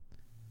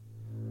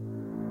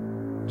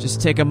Just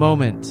take a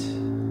moment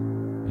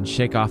and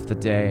shake off the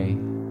day.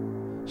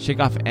 Shake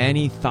off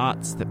any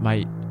thoughts that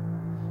might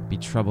be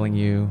troubling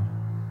you,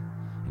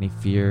 any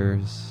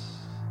fears,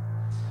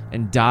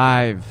 and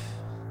dive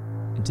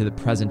into the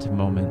present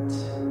moment.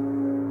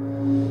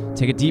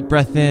 Take a deep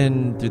breath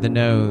in through the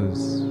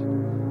nose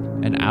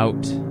and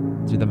out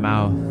through the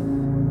mouth.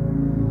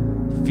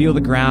 Feel the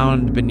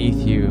ground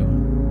beneath you.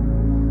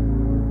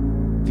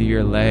 Feel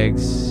your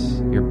legs,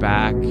 your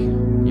back,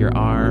 your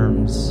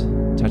arms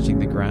touching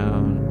the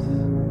ground.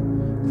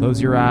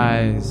 Close your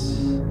eyes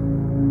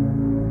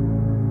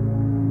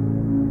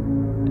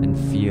and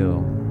feel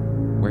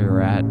where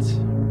you're at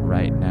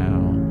right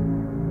now.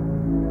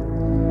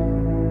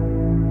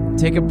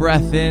 Take a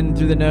breath in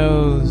through the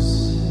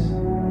nose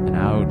and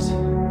out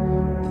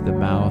through the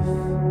mouth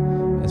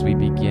as we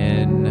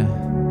begin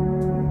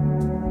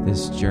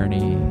this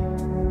journey,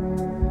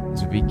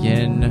 as we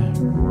begin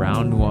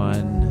round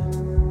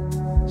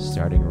one,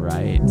 starting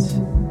right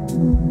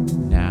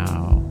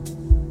now.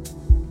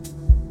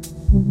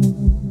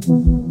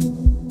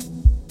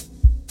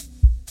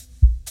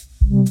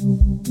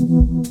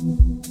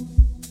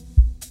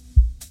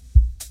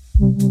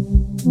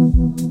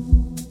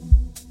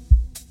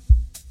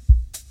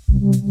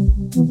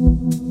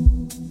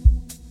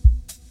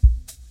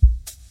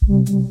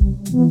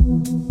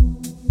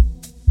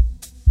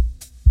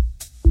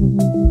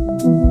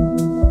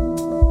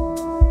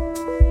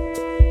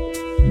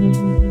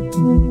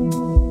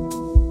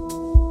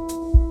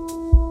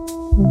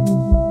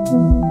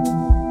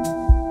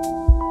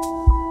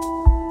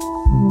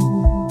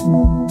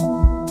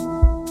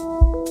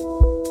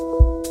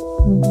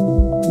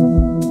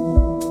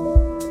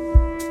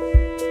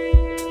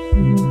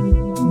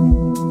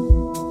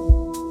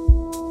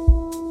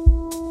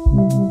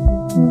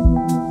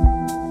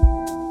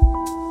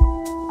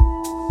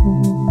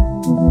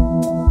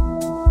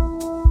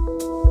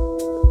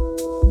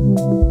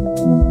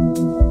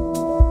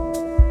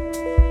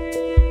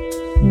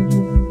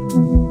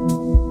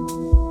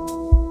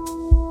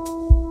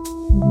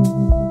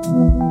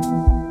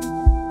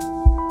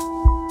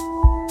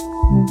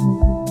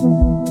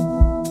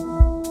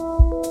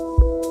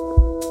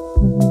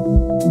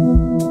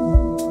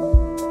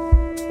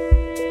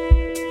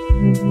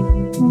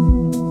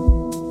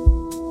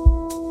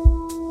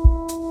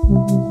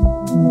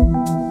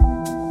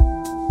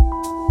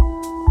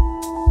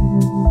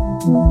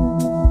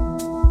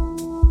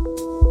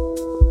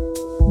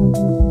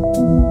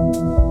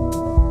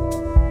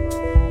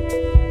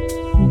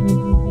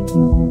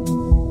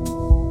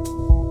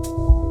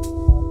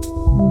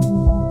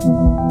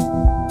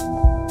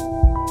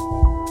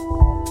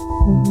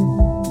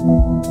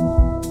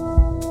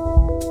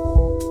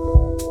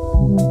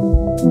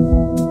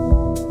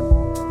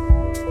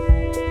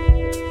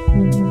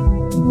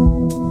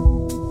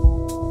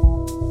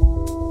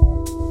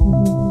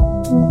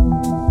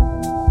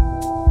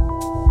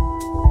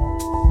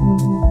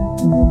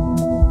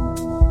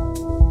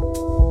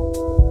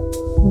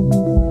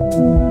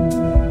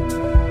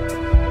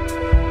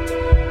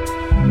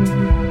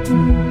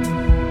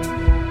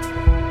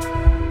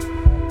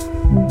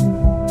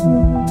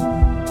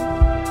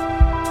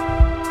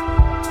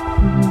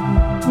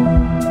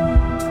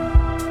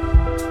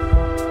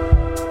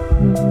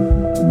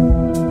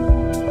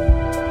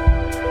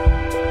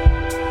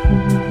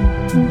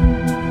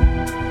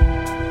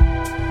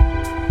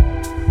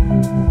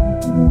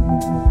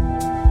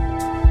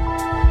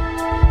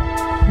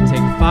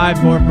 Take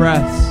 5 more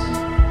breaths.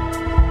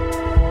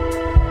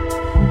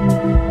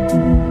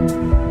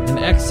 And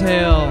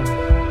exhale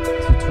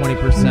to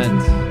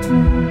 20%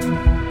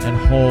 and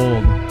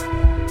hold.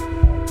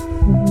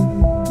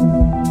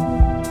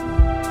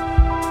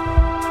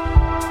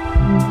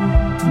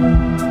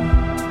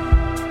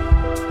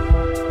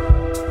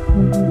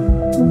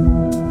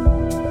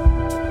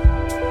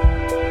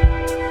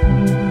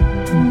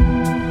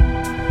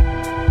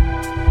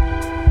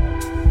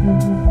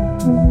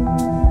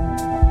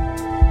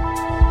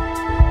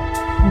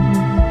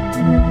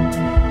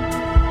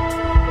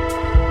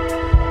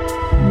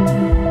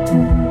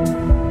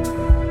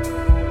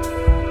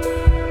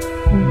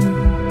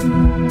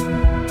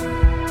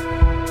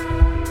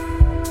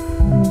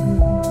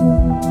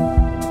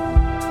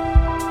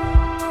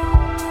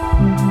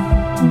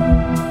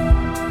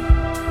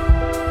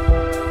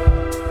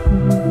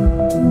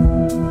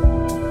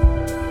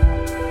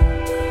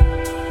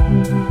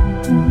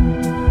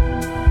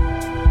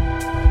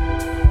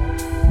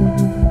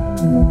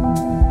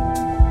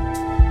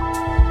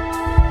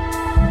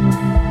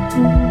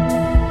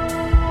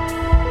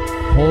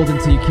 Hold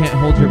until you can't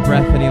hold your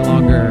breath any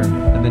longer,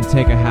 and then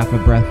take a half a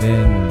breath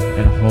in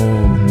and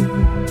hold.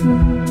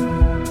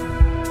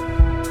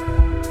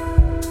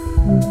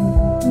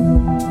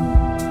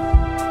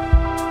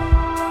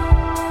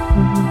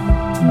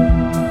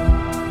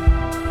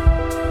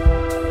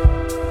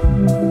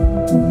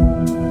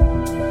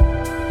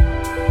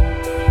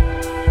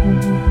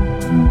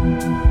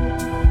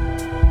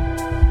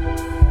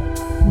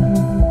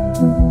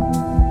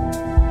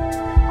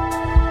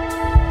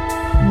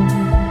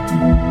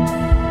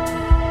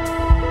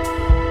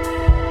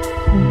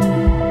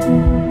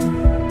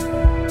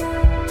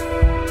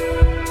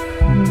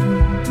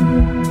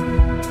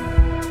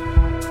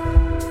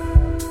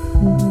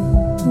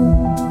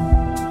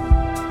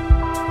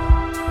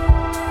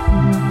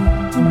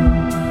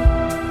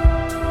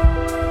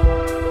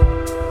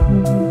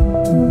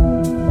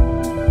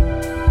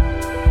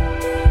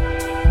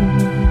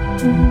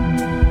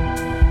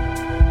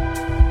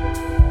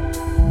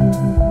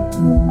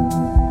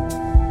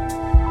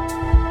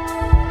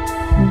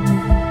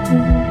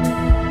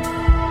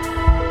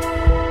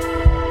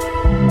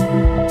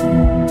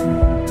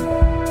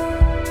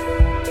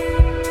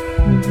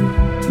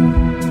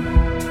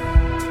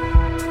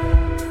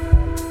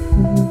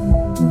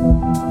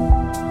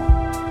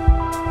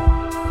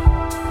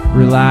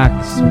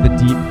 Relax with a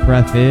deep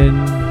breath in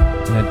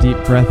and a deep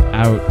breath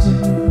out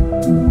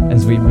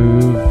as we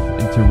move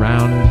into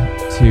round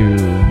 2.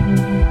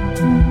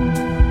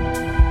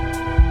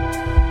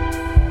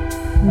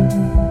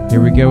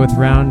 Here we go with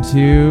round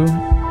 2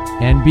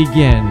 and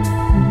begin.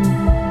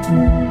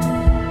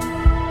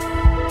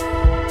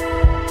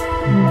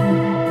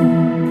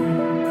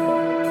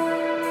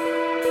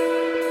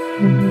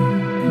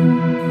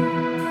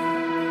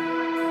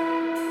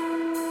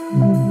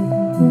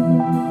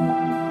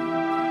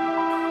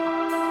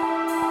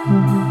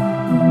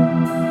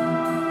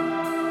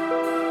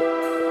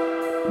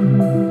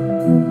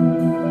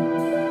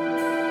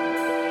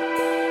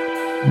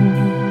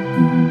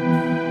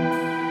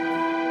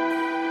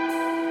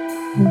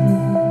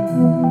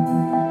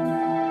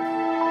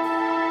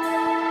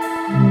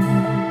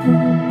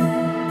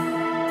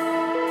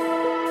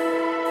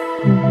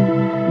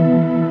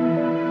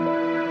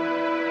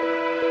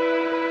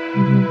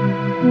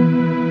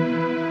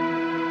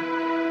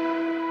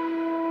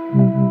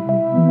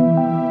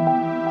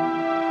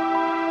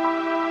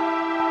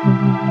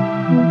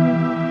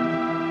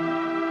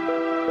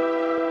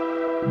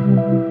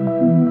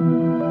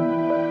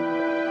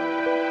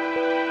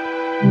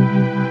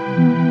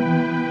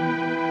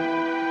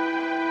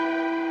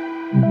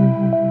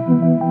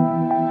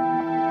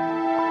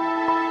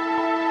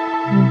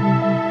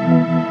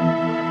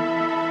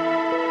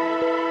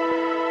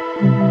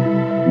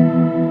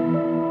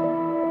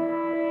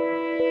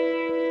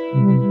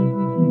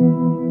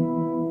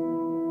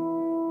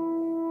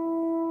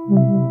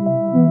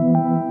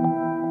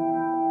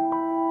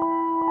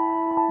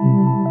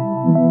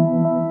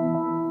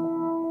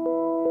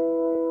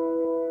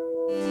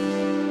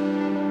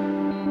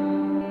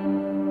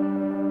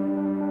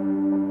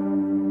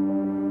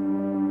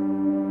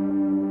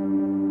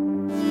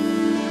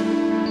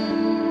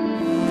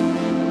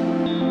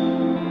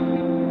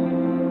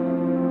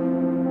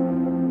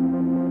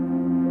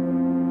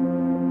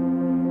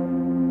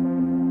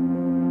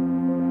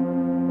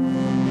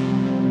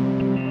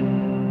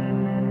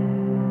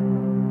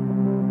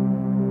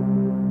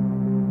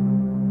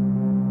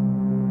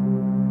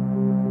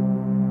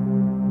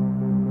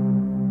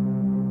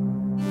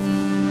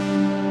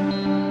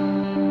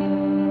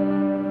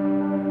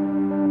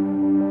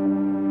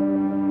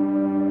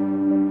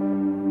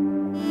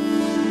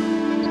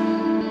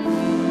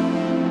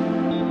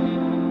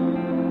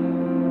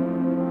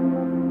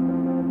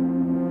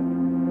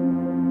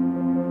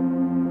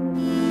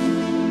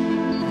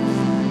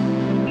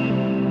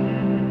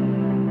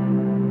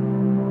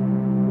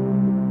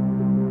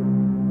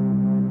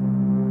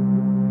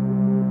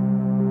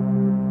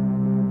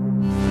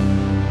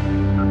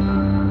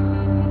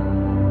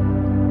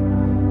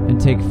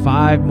 Take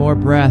 5 more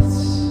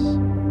breaths.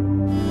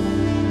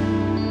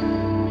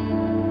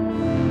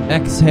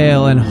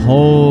 Exhale and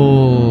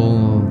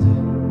hold.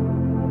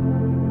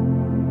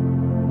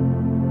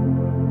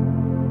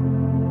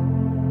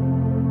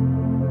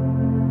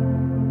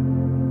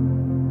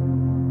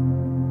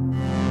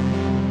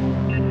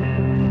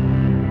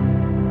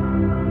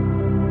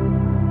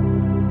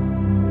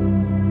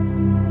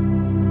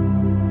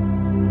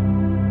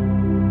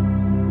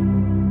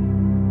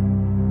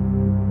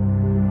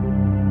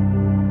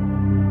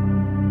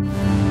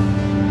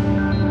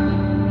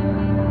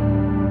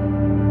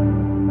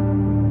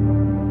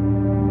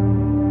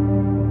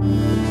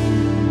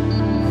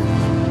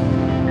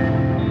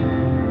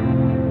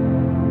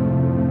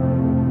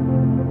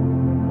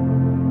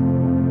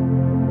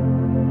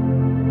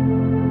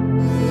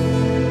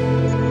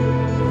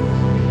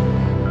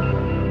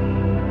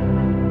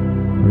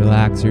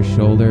 Relax your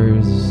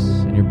shoulders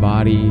and your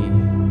body.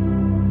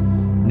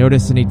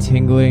 Notice any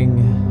tingling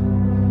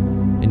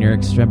in your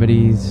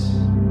extremities.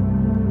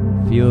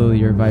 Feel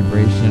your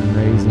vibration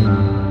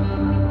raising.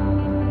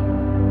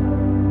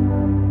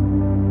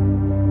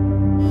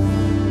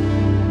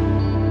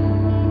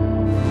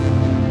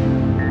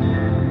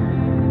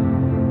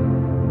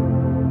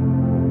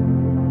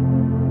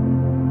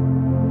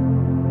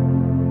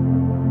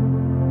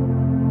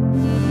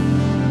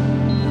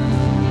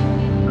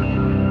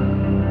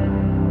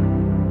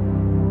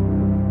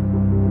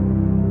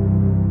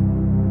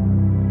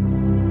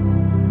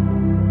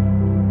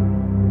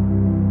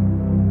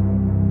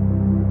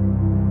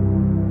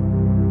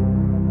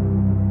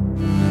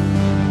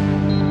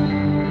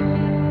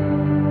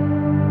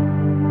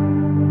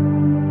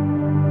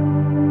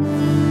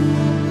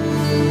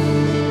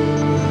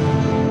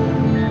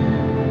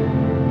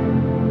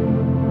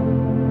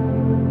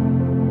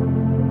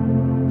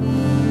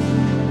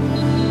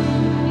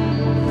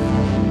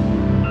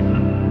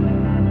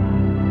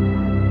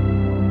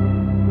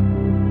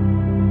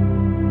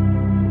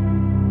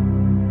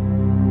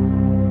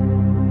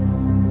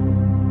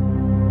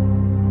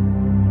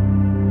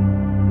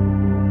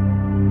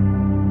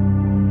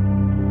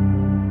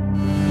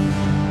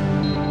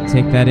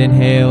 Take that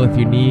inhale if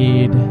you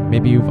need.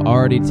 Maybe you've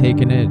already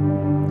taken it.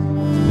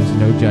 There's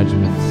no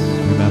judgments,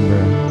 remember.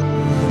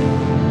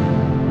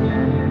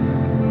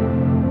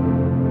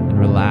 And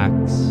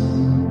relax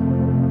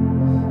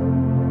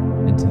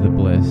into the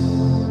bliss.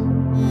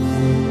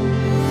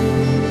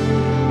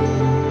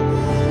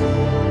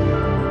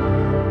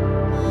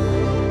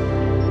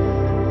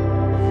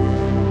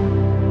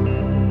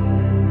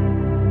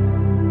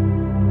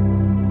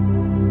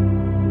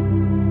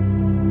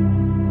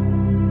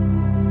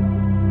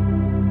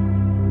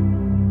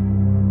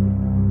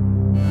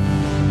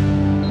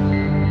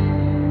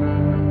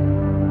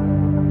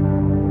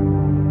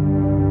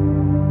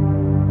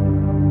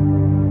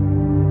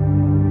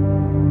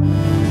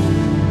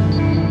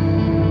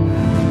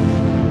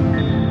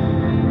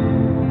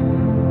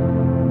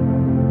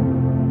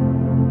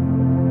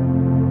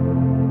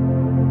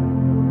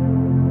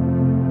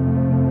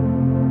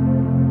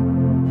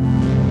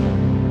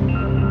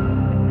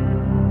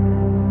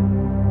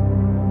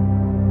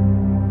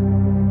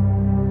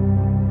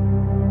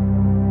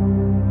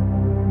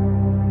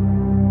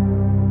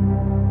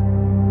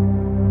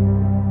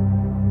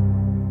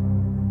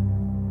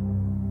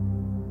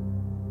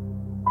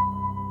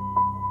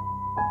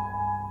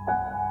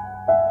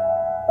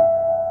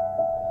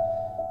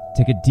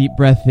 Take a deep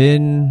breath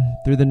in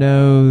through the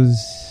nose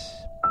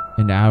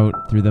and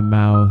out through the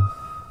mouth.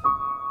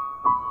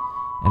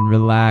 And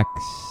relax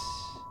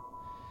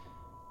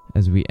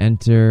as we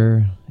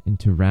enter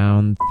into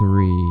round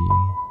 3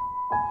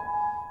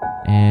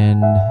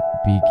 and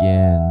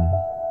begin.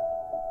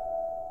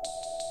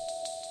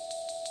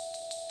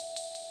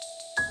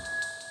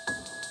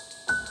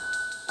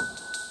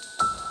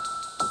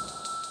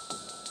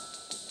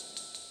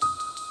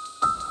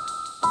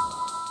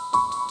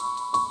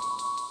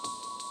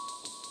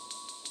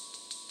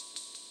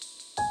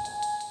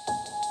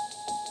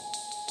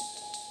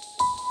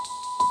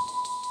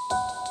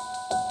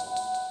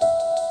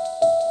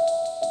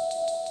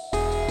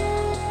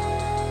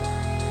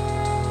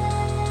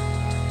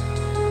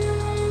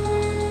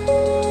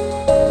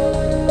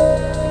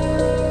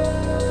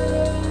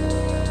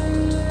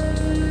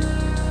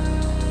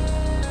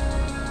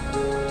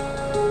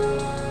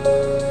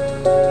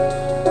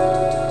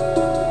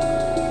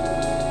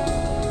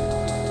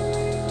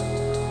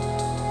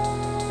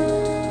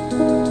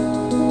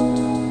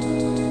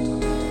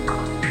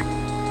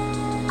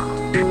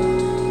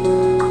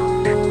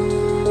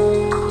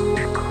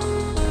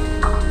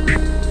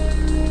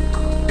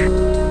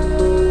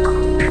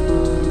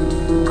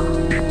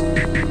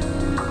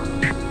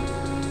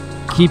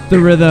 Keep the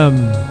rhythm.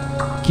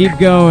 Keep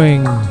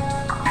going.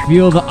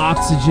 Feel the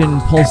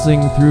oxygen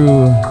pulsing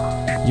through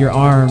your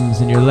arms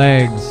and your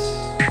legs.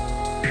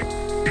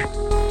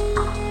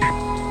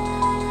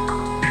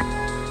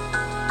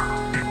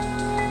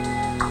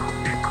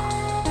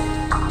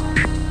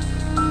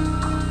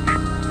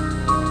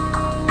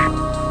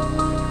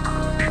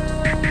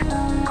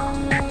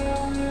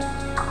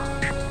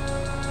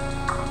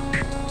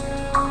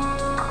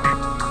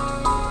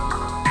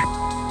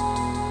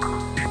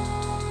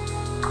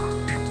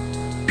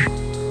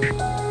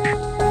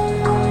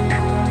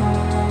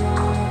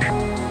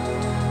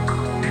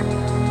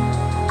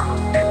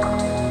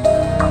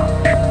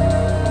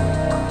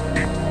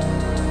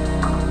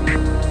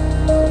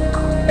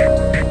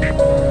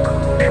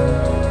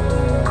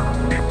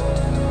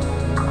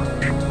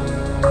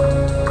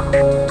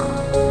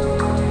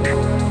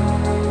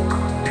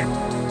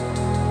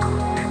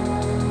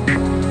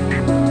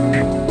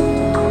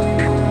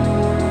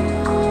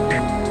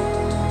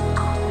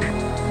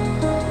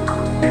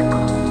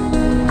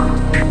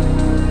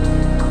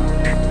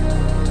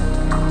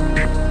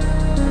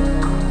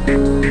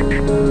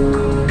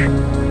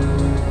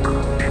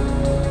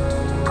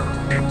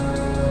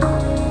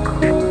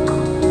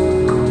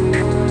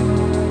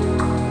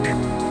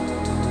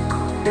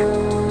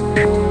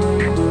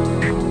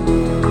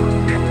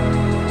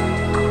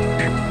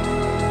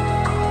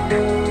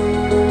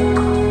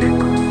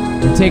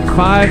 Take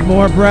 5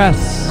 more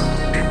breaths.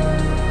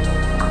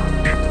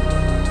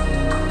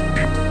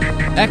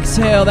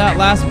 Exhale that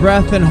last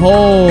breath and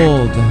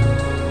hold.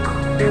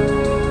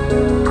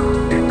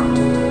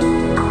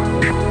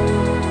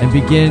 And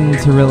begin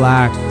to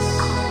relax.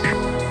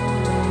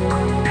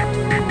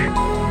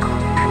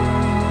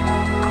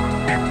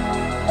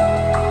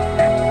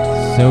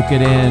 Soak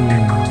it in.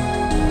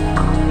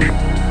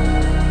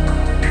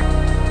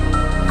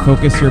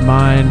 Focus your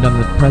mind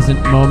on the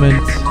present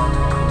moment.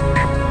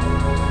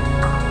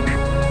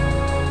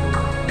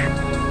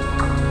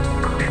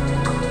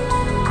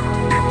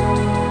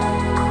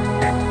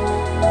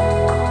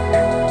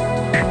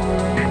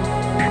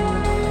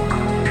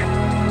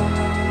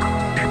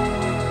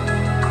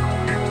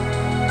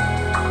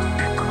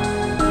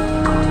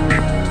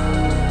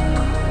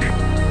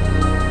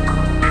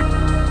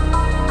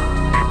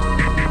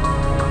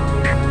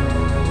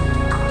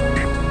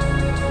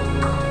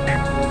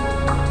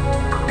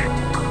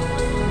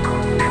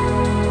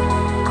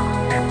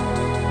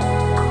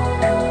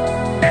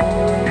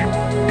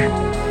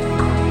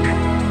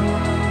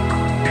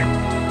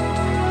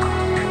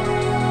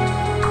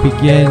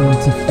 Begin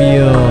to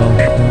feel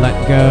and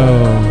let go.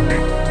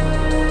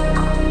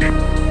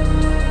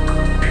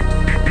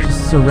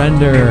 Just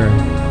surrender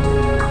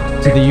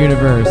to the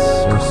universe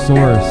or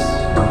source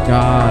or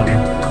God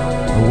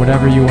or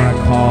whatever you want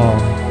to call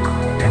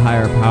the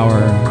higher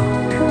power.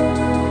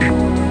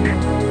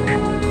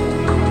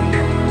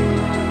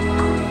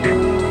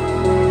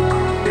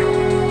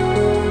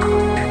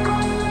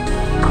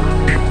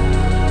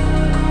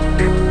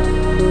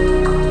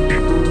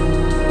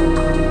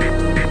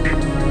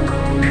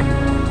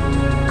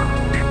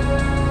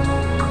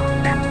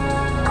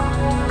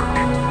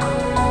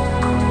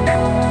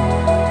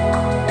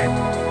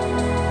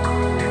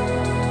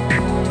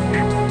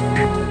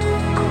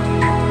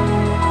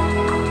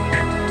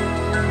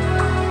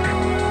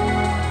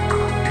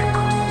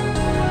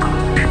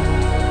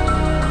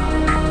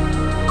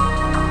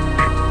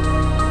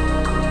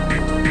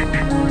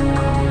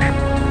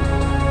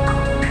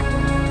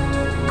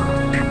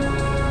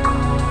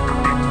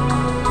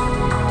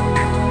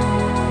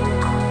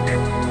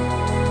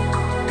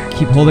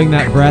 Keep holding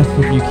that breath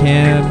if you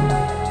can,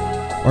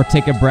 or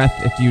take a breath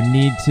if you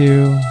need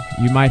to.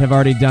 You might have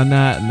already done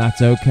that, and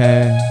that's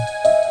okay.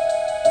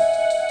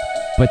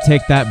 But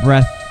take that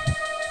breath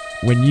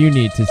when you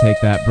need to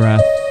take that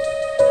breath.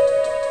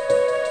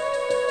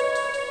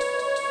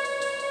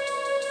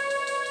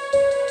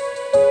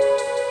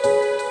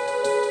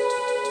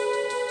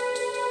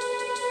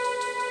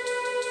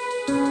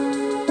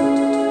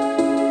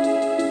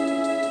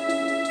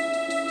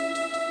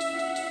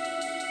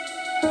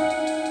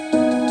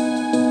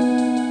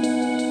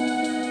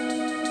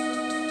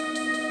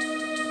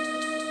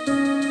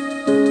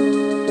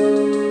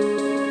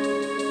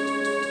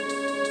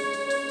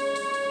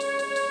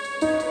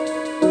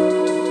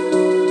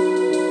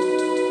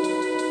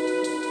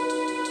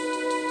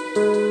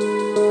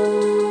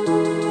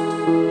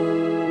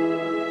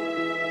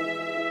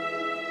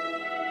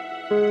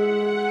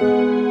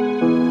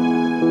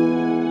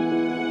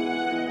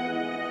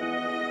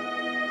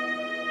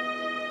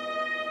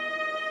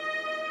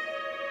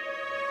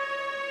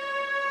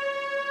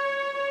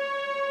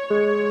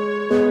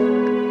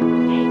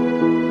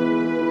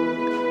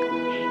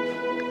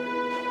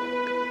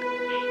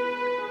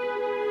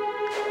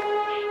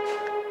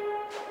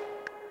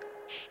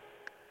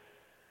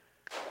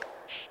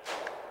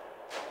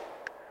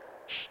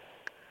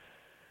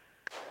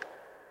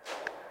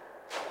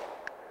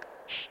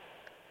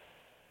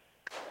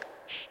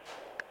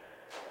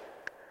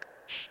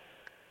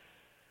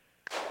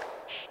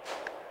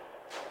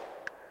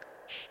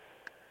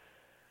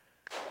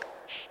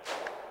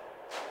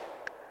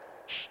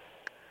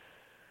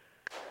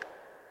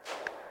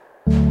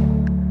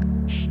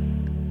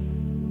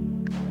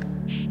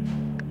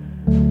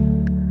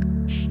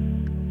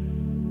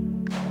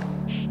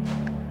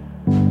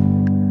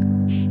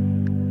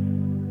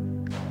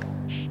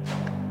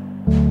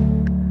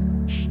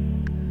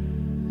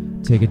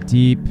 take a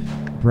deep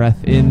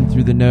breath in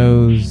through the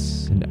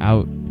nose and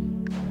out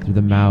through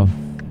the mouth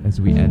as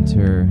we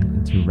enter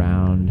into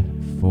round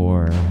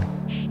 4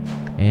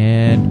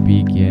 and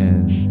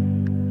begin.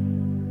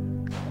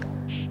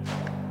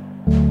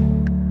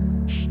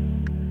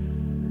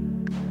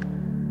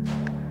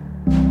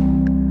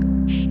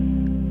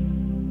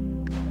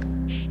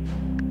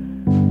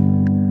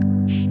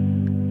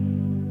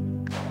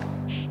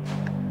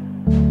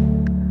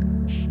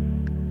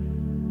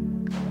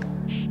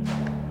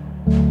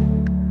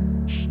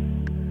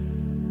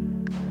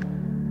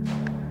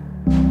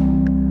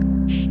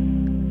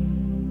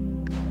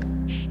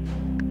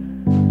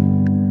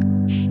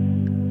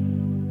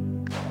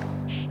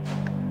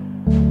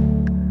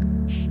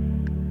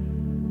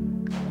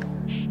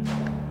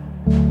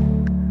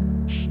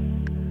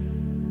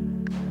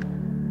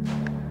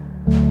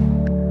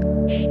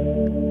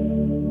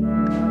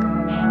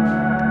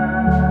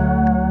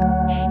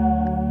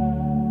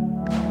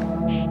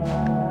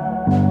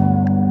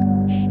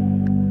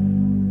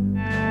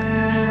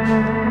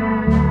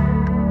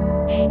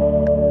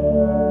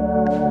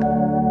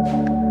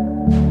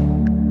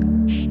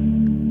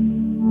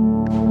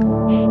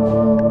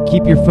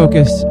 Keep your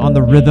focus on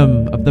the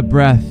rhythm of the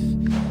breath,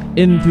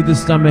 in through the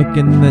stomach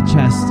and the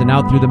chest and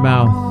out through the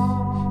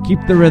mouth.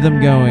 Keep the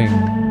rhythm going.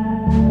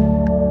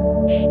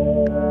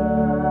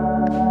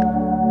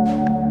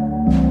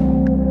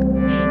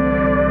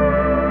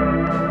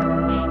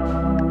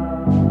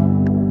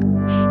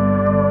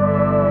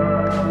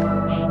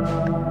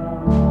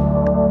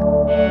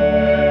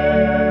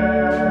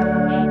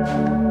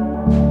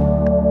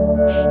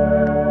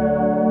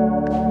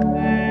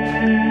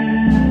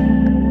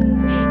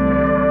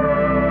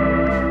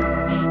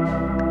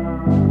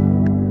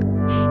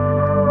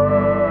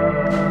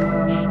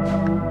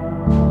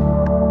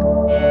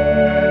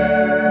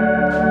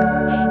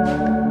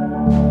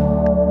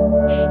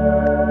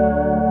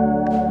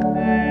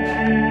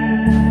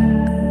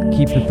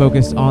 Keep the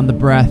focus on the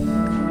breath.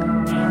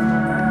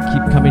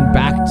 Keep coming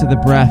back to the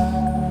breath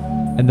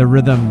and the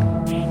rhythm.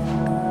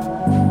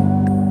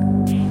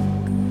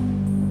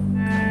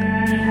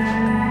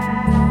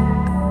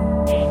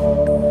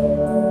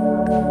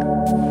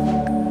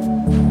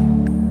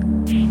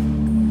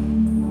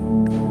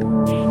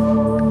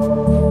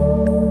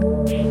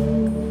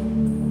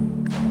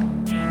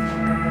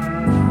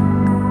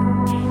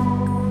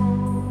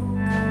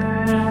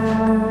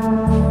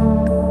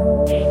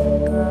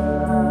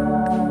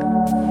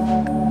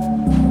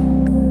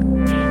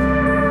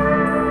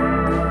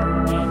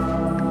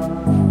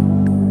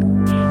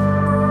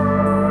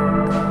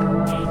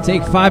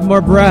 Take 5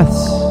 more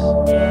breaths.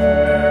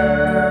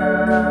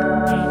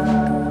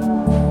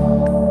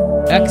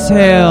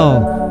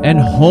 Exhale and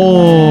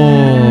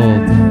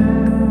hold.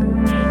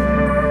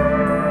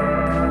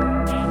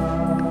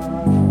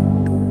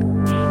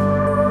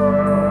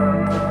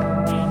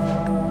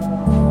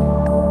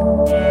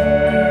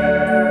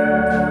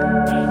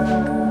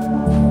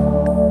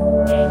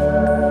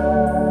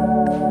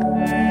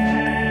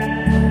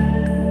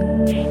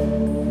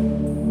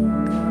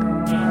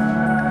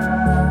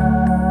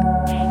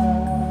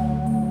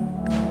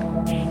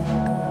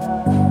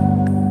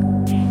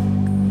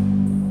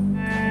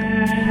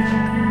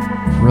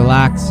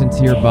 Relax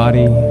into your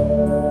body.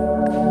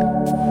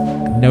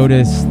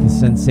 Notice the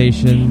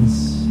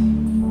sensations,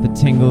 the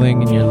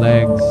tingling in your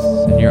legs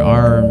and your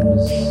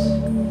arms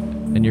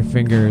and your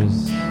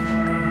fingers.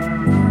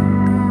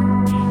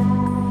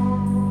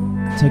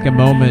 Take a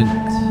moment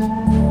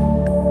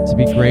to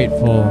be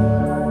grateful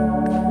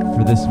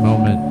for this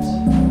moment,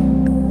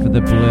 for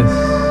the bliss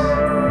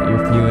that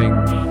you're feeling.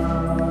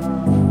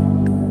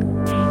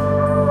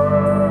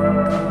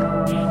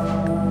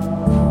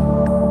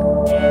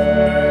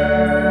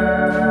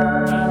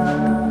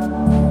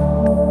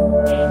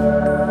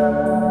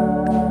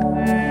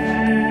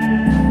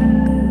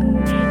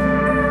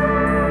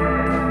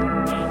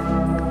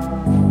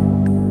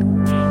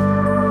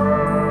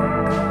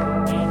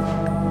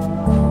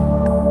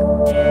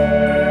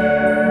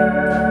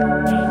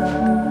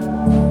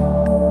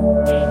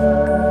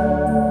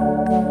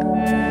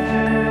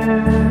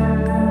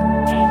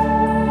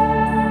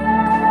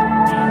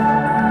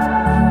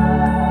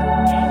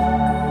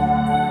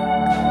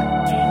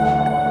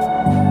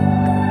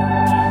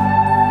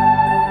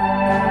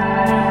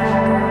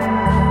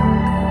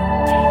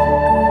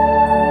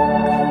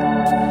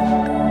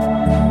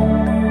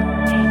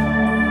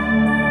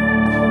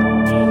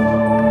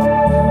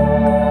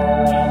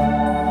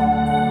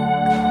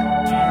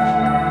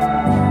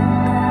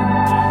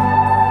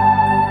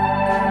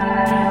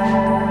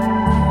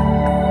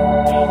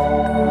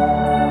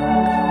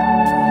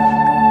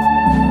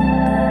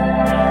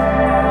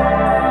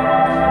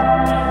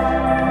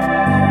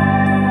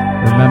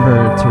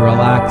 Remember to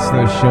relax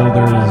those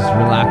shoulders,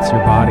 relax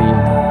your body.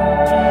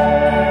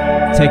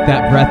 Take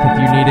that breath if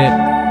you need it.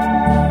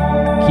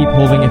 Keep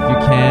holding if you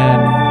can.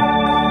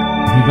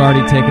 If you've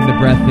already taken the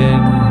breath in,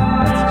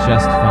 that's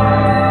just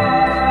fine.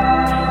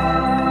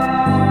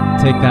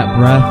 Take that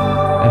breath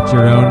at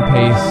your own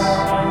pace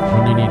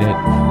when you need it.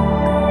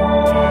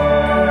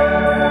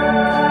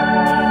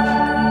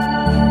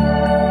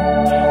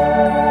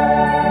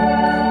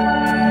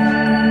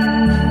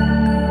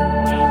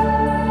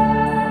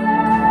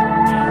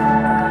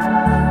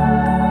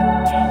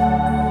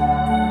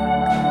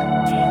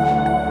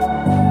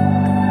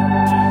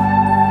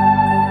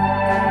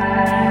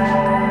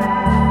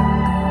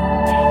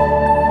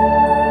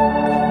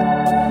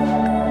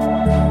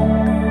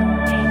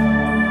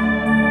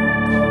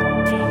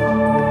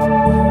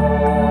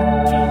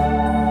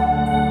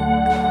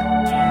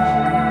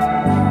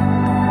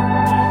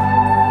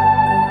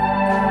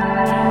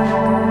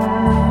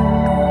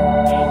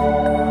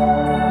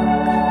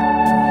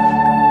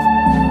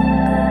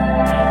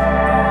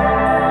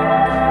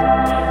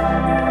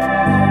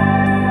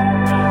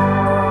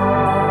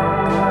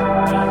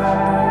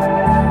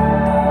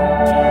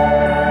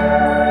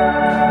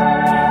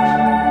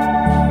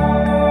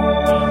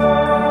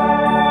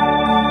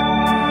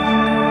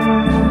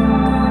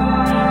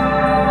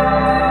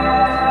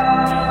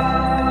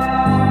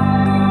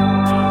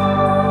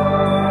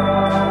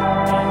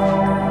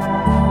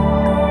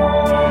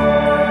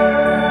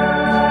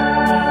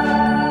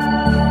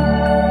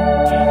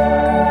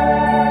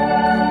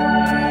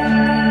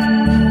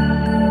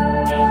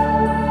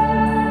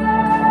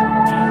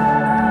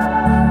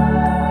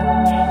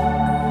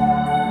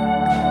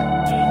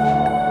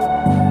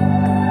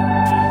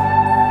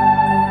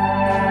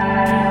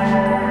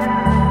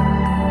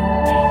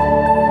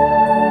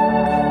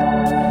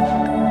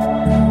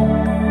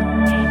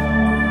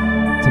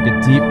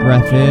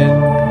 breath in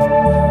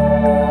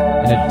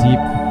and a deep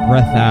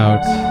breath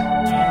out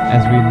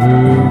as we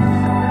move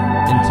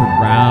into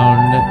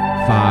round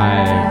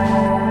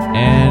 5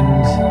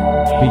 and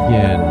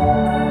begin.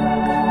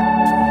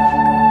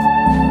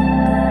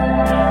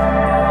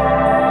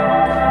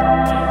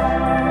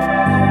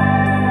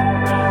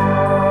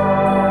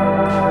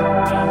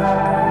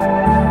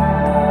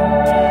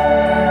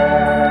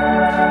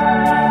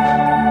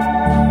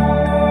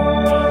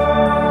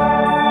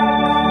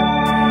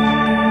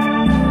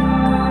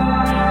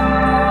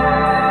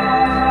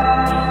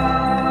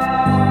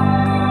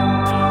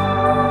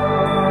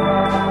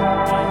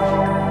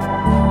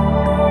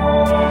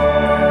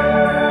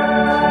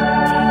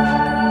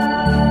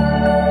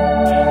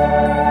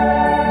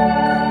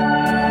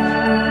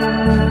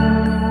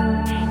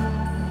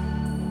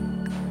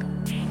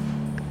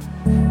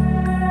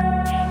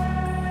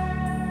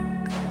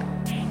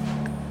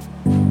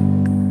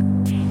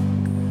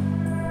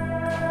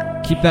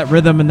 Keep that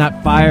rhythm and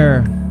that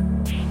fire.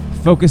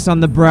 Focus on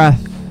the breath.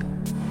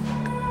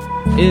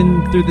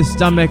 In through the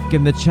stomach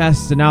and the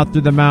chest and out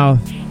through the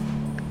mouth.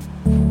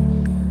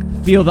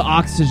 Feel the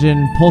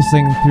oxygen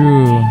pulsing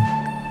through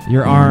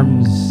your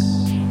arms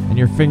and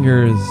your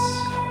fingers.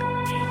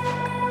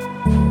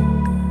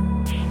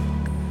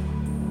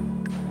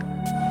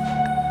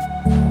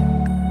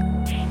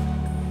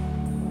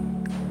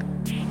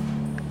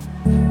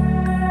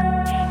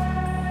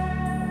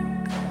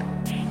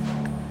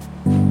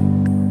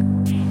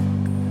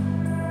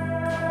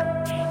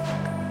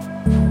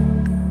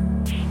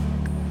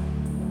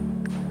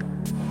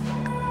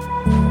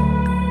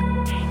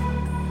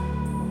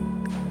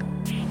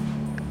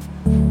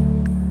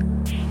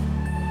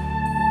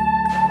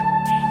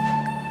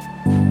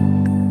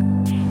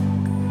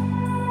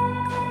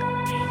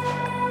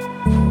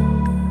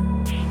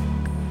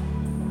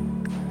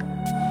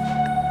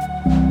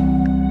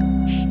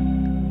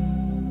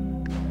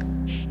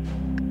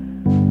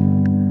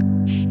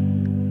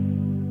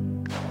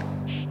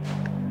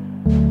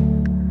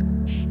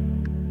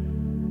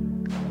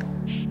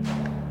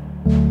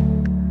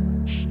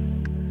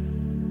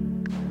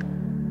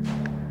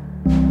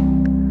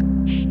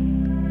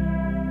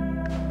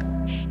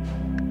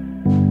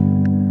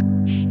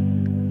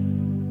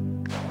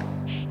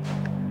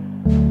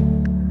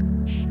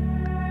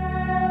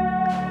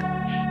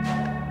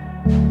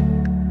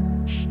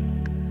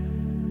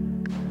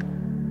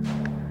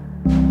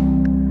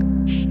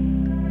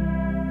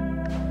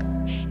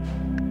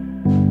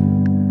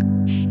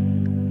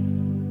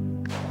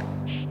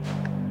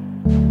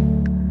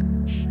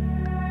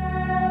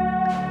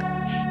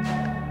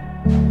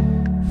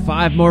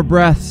 Five more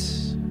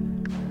breaths.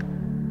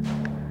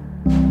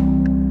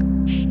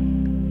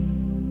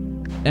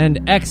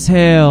 And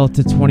exhale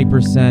to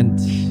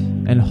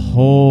 20% and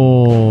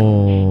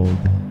hold.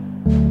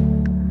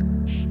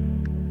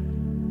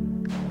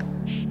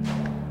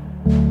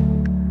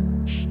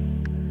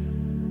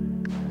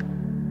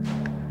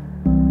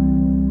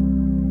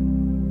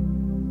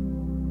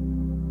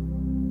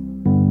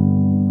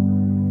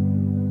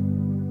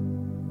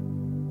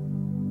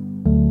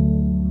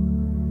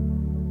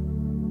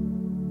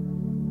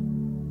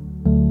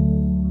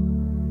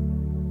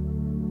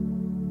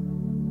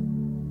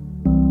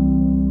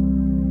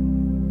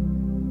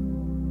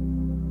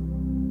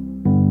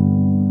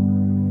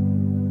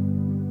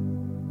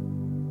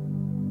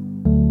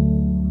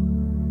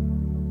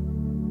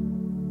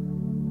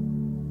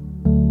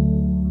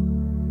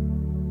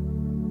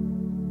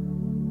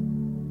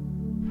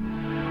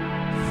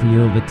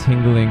 Feel the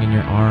tingling in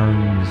your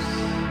arms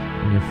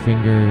and your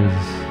fingers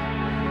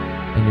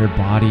and your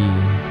body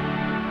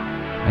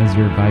as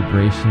your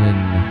vibration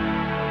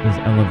is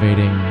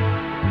elevating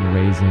and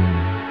raising.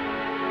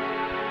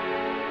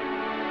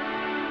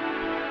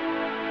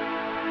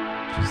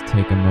 Just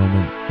take a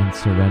moment and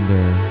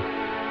surrender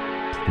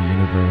to the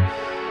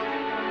universe.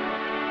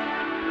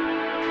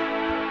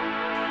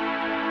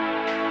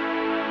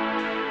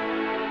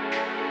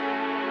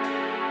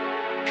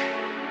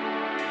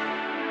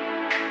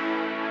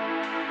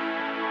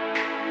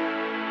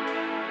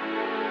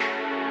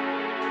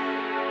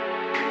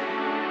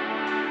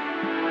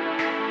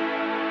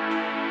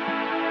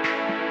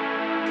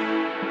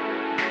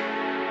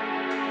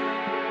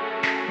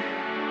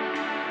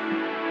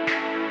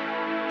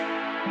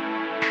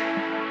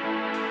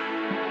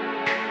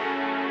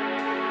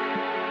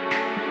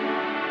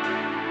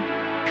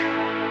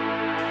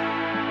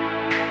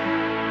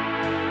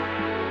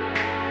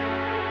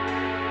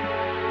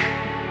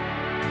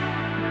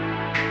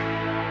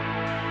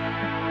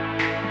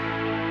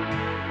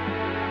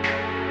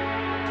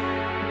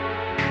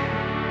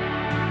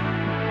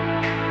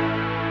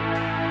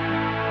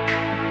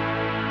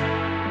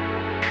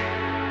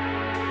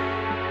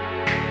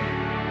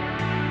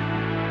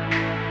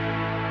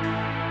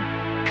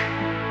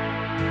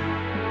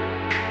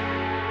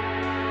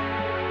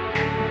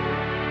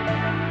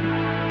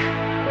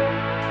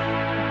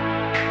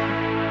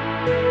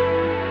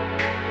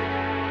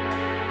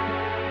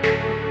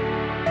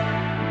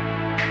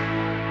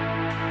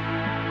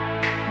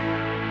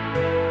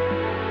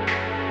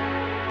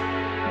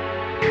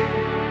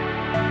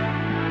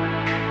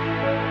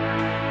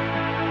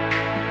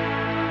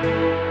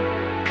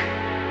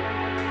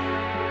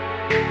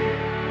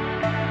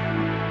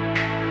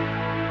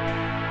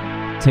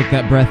 Take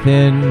that breath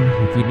in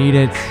if you need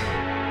it.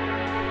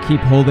 Keep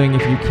holding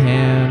if you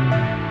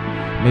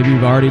can. Maybe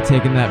you've already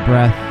taken that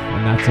breath,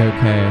 and that's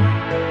okay.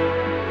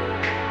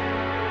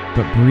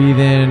 But breathe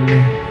in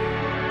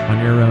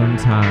on your own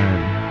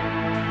time.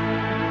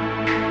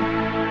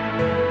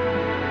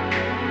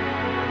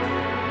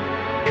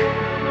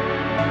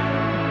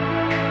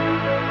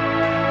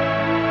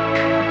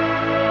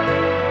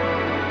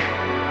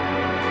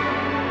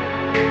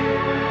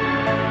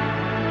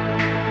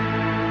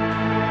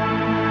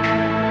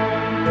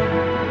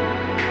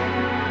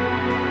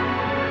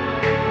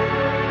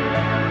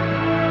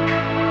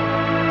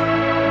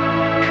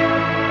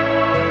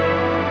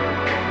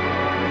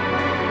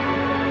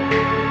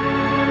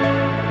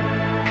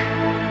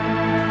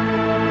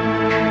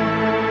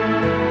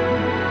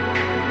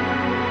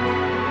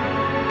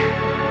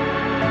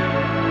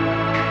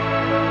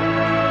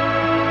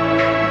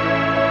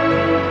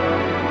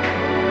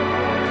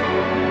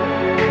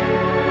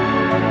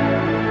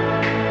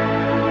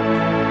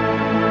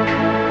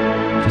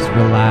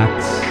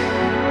 Relax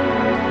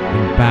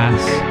and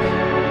bask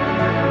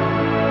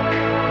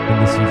in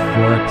this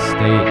euphoric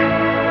state.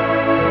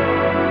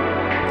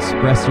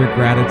 Express your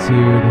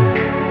gratitude.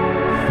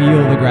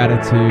 Feel the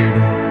gratitude.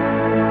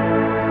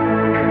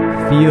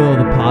 Feel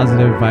the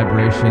positive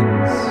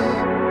vibrations.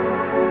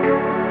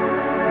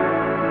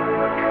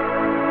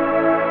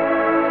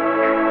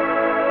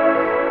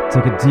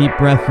 Take a deep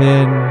breath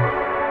in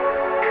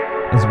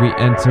as we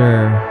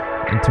enter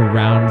into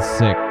round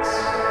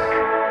 6.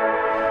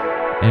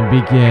 And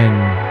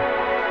begin.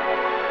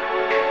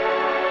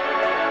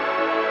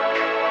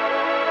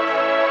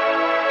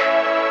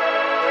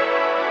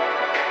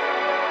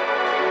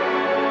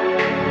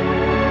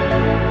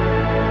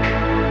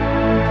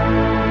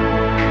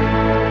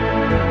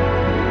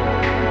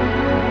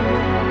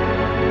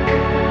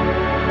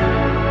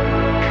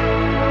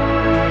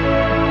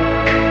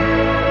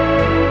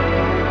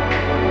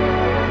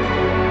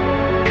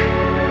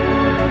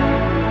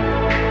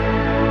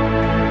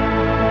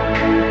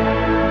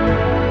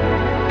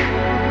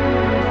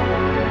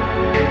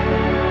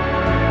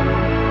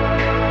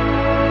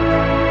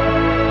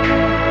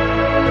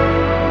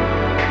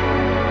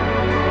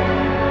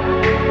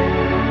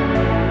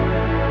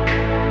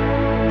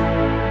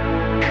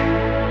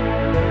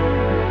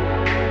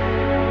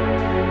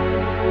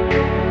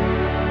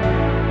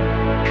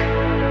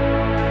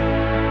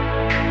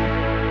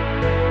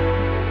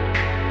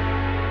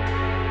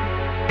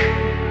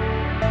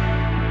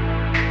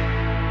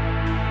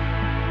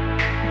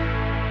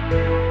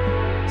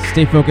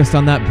 Stay focused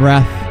on that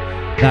breath,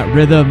 that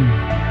rhythm,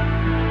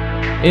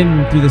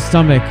 in through the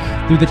stomach,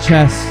 through the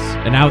chest,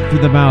 and out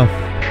through the mouth.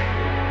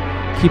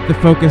 Keep the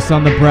focus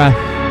on the breath.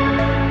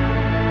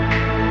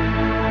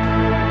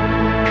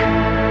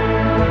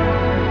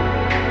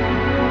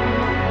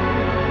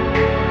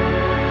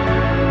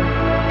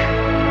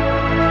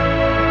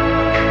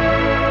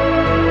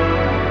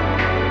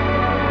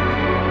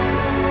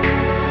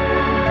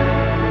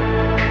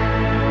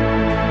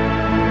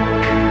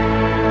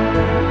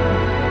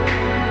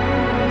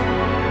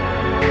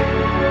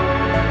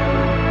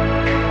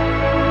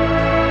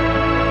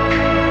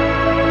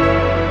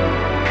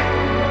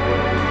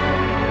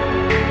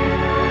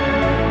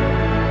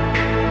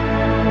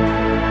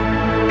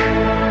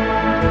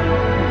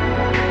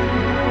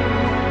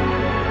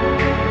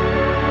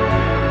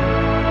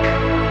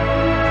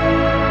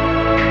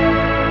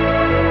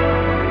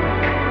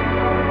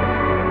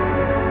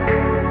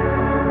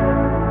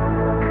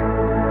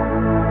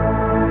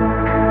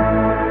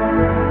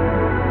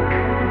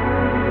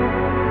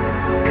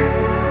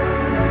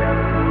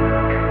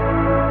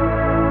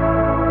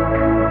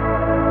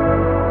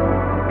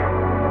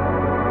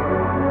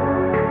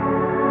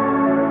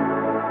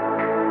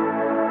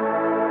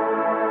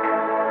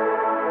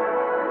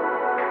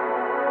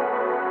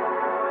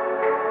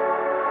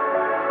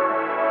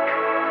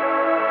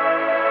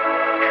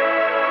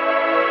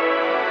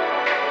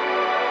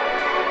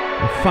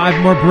 And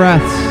 5 more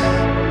breaths.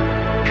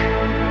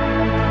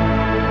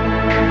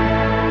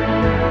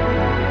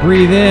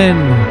 Breathe in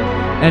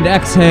and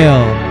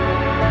exhale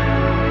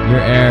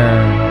your air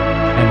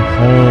and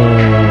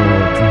hold.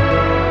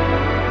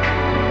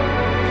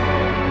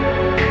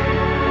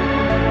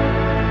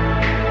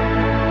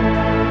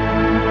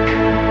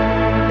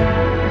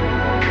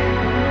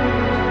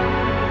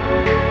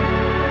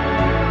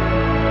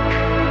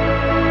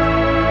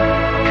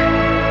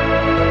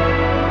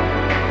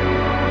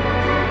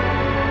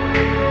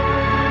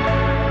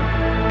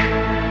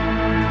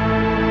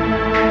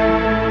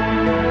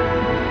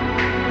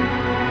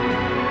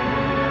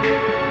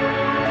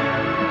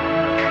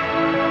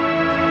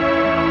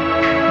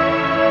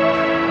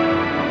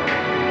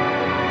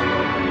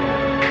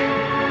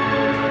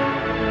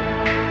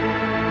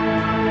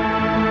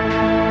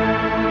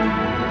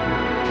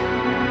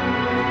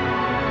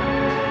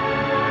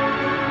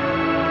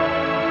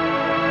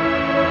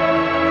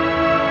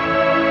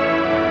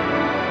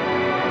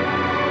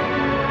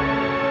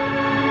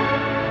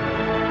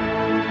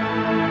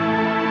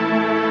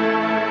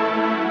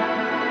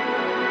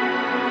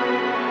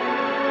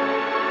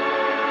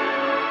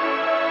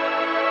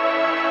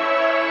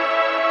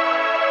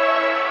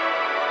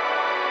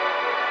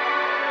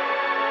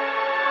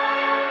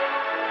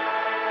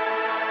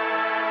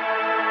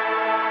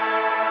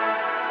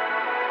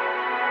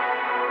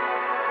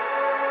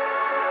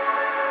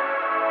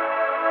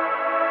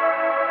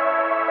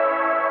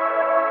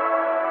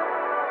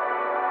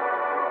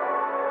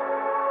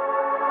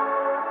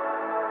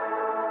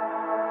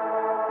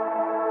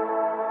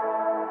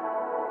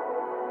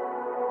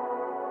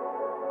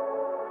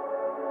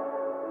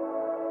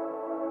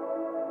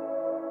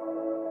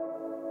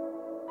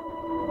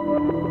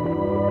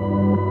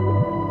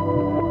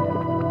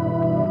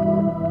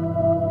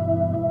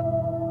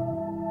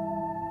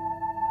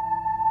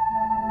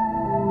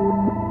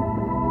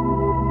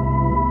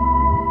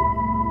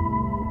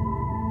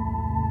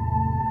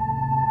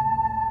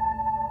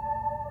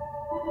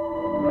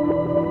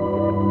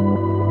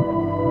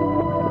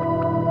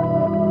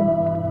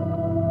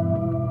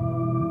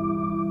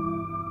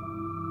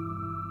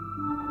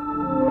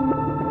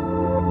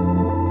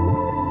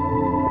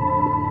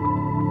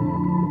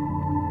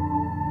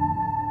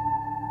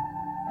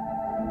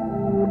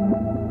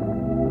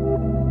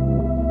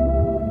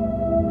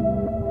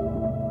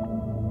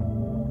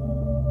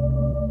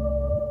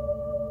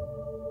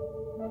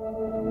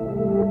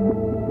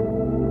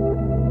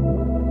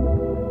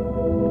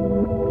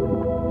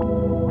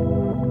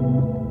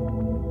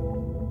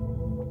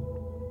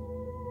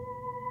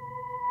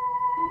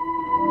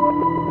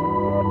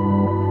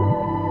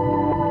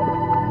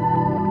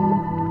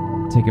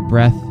 Take a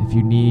breath if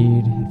you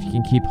need. If you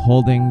can keep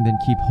holding, then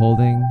keep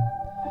holding.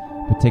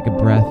 But take a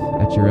breath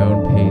at your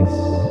own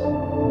pace.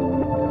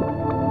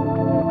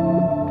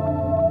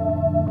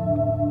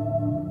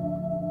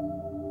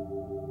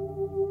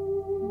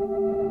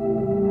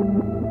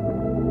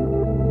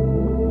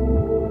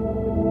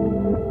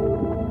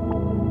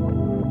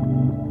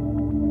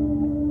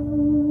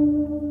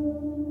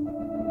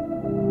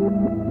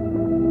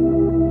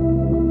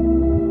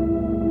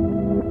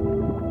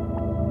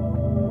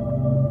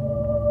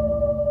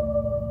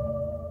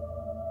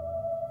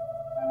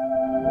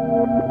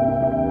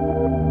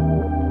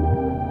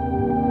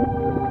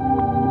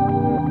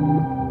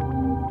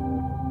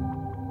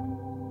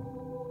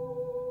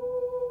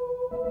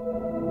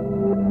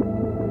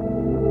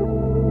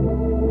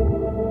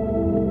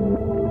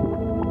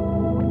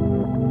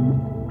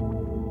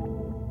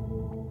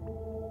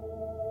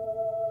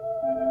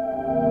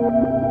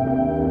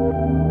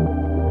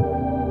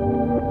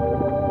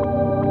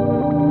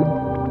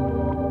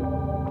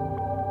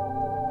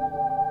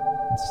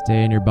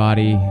 Stay in your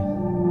body.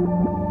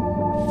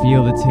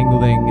 Feel the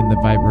tingling and the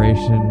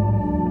vibration.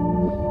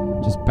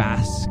 Just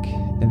bask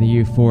in the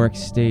euphoric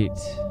state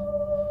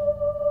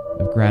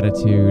of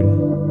gratitude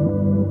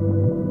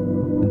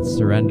and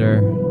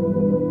surrender.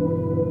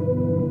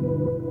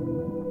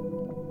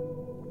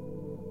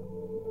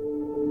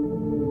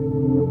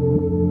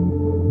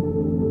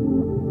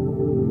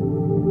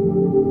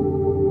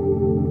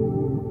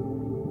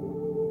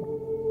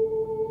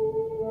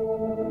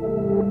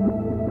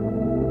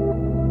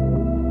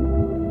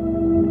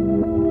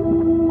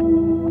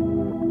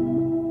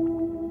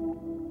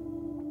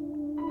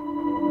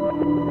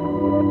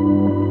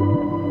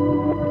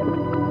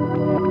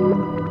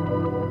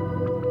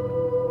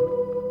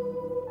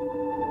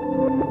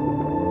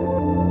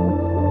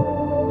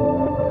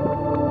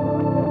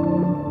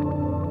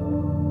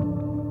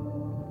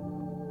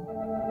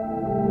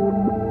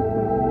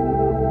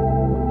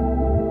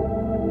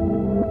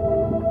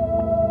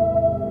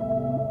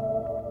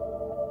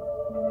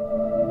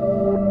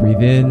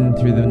 Breathe in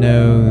through the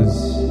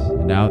nose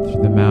and out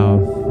through the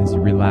mouth as you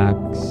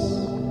relax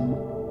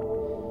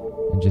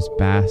and just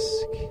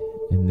bask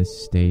in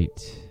this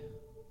state.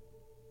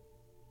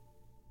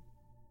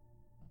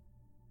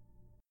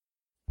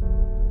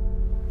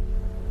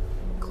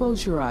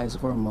 Close your eyes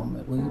for a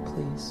moment, will you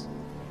please?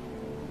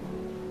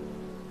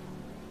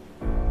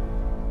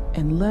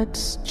 And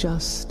let's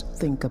just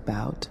think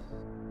about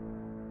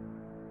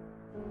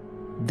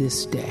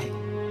this day.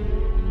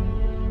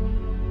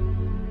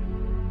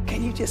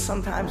 Can you just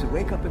sometimes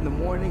wake up in the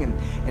morning and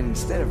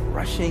instead of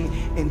rushing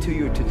into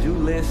your to-do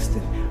list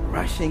and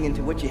rushing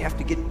into what you have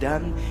to get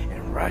done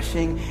and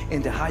rushing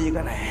into how you're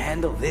going to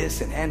handle this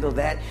and handle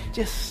that,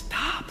 just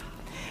stop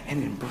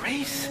and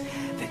embrace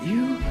that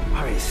you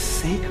are a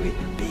sacred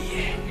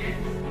being.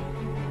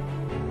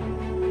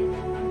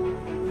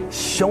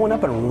 Showing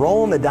up and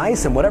rolling the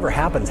dice and whatever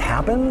happens,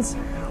 happens,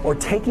 or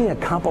taking a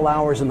couple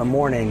hours in the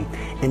morning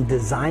and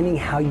designing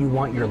how you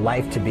want your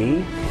life to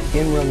be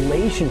in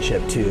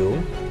relationship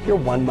to your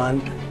 1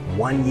 month,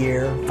 1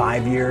 year,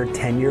 5 year,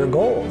 10-year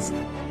goals.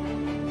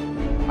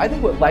 I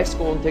think what Life's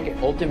Golden Ticket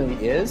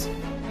ultimately is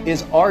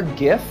our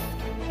gift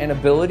and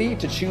ability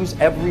to choose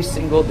every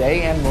single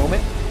day and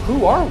moment.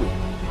 Who are we?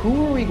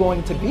 Who are we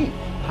going to be?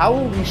 How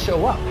will we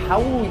show up?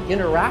 How will we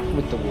interact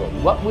with the world?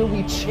 What will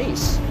we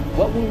chase?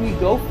 What will we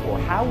go for?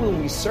 How will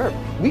we serve?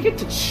 We get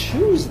to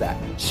choose that.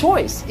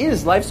 Choice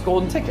is Life's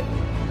Golden Ticket.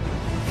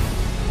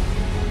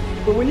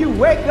 But when you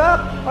wake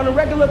up on a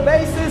regular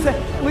basis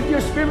with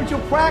your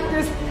spiritual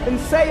practice and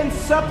say in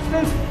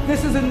substance,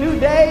 this is a new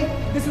day,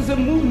 this is a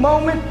new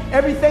moment,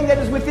 everything that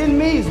is within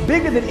me is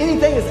bigger than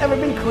anything that's ever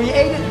been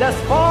created thus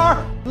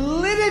far,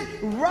 let it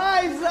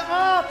rise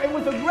up and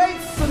with a great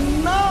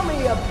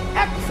tsunami of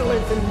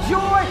excellence and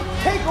joy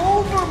take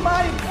over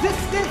my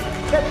existence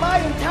and my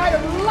entire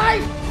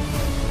life.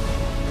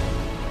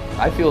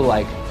 I feel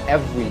like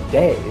every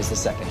day is a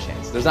second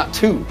chance. There's not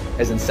two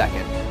as in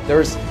second.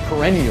 There's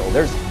perennial,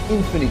 there's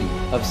infinity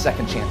of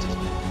second chances.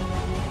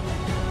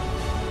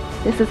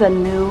 This is a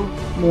new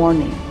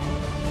morning.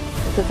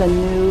 This is a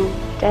new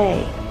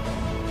day.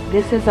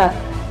 This is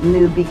a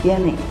new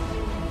beginning.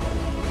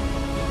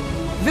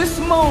 This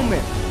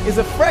moment is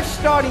a fresh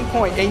starting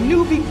point, a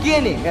new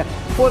beginning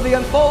for the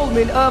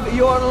unfoldment of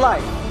your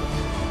life.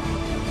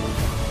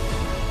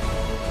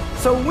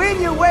 So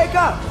when you wake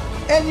up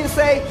and you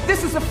say,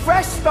 this is a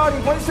fresh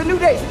starting point, it's a new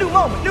day, it's a new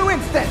moment, new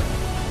instant.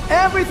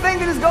 Everything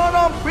that has gone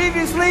on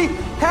previously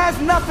has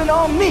nothing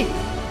on me.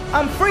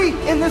 I'm free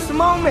in this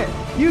moment.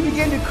 You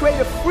begin to create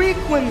a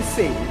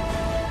frequency.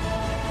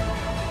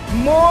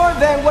 More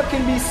than what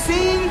can be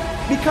seen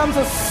becomes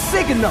a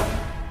signal.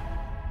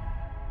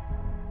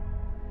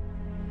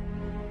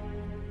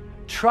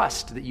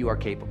 Trust that you are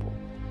capable.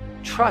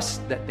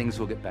 Trust that things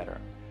will get better.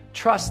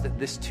 Trust that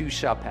this too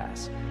shall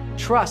pass.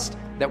 Trust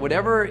that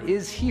whatever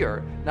is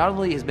here not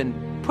only has been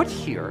put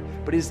here,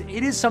 but it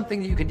is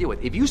something that you can deal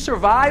with. If you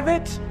survive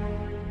it,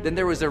 then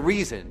there was a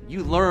reason.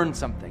 You learned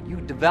something. You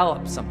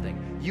developed something.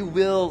 You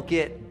will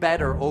get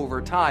better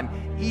over time,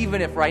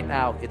 even if right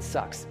now it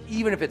sucks,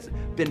 even if it's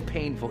been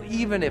painful,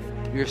 even if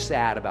you're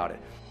sad about it.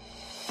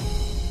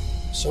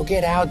 So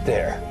get out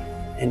there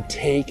and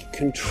take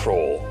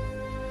control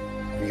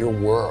of your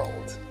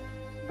world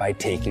by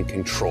taking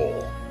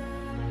control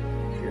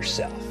of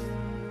yourself.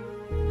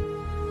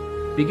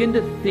 Begin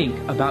to think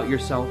about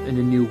yourself in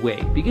a new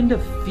way. Begin to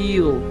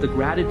feel the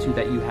gratitude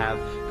that you have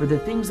for the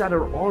things that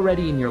are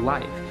already in your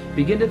life.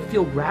 Begin to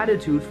feel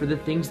gratitude for the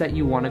things that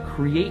you want to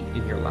create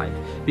in your life.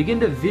 Begin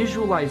to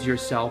visualize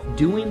yourself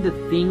doing the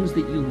things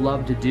that you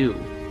love to do.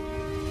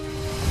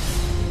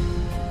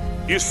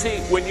 You see,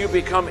 when you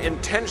become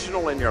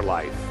intentional in your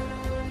life,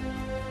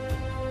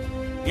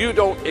 you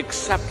don't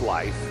accept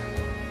life,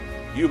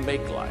 you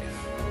make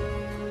life.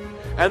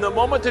 And the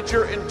moment that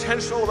you're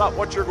intentional about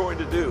what you're going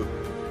to do,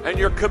 and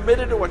you're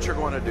committed to what you're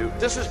going to do,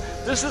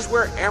 this is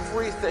where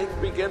everything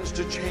begins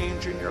to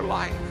change in your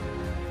life.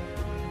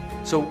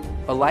 So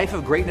a life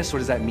of greatness, what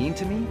does that mean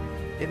to me?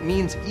 It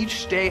means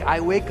each day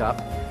I wake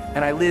up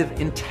and I live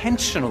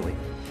intentionally,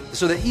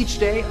 so that each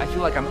day I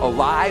feel like I'm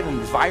alive and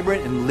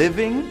vibrant and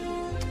living.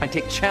 I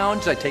take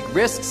challenges, I take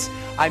risks,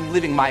 I'm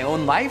living my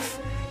own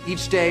life.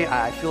 Each day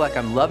I feel like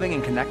I'm loving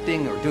and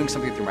connecting or doing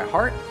something through my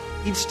heart.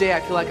 Each day I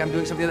feel like I'm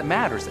doing something that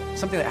matters,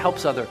 something that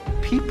helps other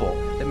people,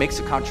 that makes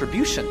a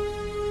contribution.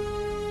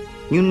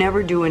 You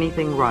never do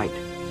anything right.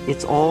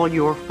 It's all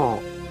your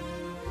fault.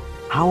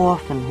 How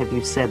often have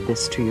you said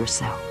this to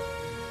yourself?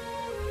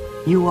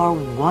 You are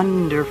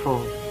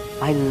wonderful.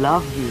 I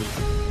love you.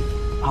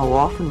 How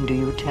often do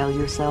you tell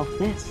yourself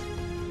this?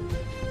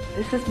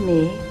 This is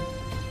me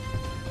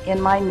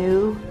in my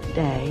new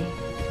day,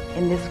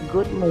 in this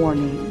good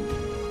morning,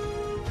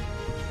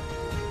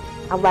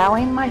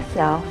 allowing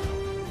myself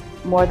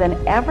more than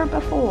ever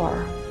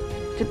before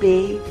to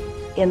be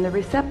in the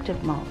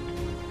receptive mode.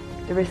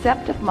 The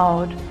receptive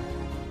mode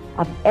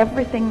of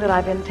everything that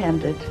I've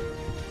intended,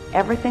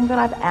 everything that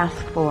I've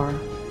asked for,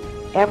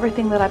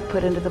 everything that I've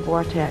put into the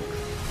vortex,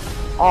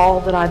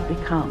 all that I've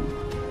become.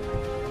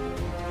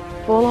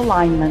 Full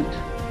alignment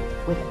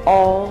with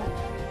all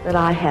that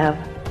I have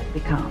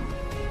become.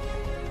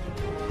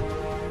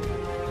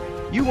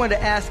 You want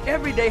to ask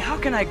every day, how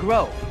can I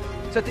grow?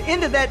 So at the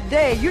end of that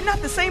day, you're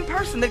not the same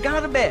person that got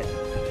out of bed.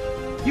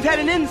 You've had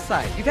an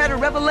insight, you've had a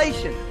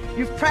revelation,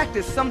 you've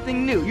practiced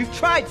something new, you've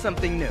tried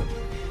something new,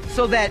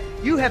 so that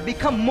you have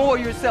become more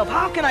yourself.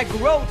 How can I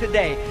grow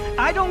today?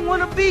 I don't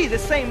want to be the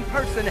same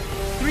person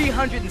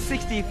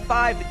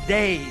 365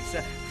 days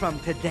from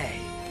today.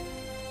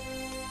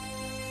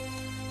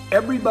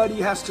 Everybody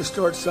has to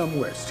start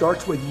somewhere. It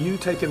starts with you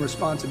taking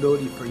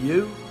responsibility for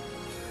you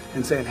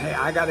and saying, hey,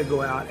 I got to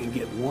go out and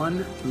get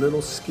one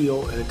little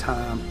skill at a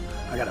time.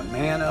 I got to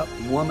man up,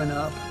 woman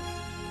up.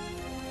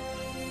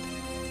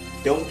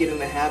 Don't get in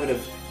the habit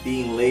of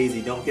being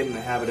lazy. Don't get in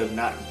the habit of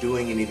not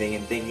doing anything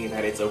and thinking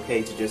that it's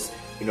okay to just,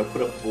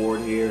 put up a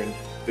board here and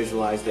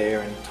visualize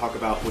there and talk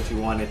about what you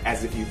wanted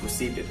as if you've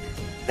received it.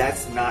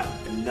 That's not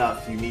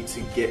enough. You need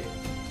to get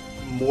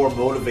more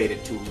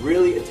motivated to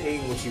really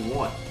attain what you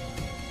want.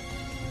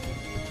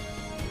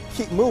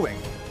 Keep moving.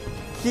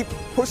 Keep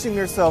pushing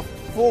yourself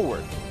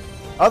forward.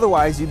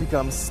 Otherwise, you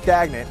become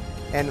stagnant.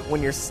 And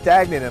when you're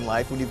stagnant in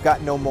life, when you've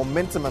got no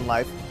momentum in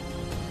life,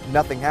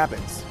 nothing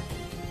happens.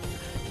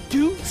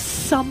 Do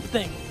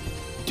something.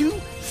 Do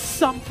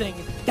something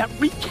that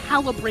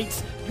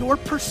recalibrates your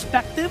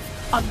perspective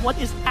on what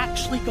is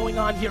actually going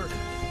on here.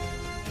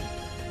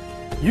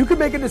 You can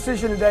make a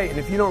decision today, and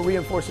if you don't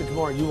reinforce it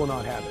tomorrow, you will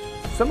not have it.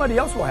 Somebody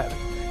else will have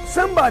it.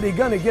 Somebody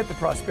gonna get the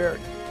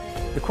prosperity.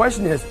 The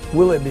question is,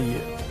 will it be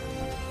you?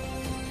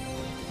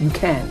 You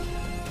can.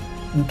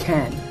 You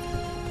can.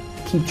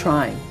 Keep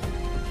trying.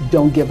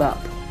 Don't give up.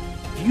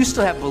 If you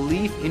still have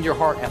belief in your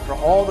heart after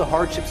all the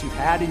hardships you've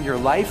had in your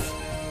life,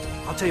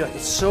 I'll tell you,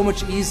 it's so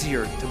much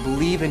easier to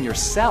believe in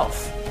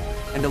yourself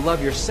and to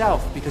love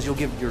yourself because you'll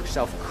give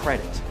yourself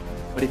credit.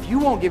 But if you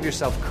won't give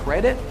yourself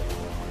credit,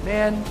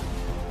 man,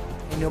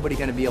 ain't nobody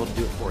gonna be able to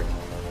do it for you.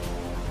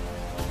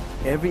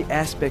 Every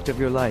aspect of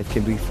your life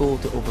can be full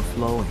to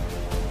overflowing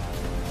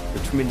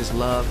with tremendous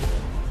love,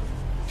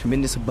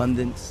 tremendous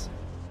abundance,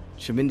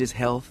 tremendous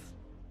health.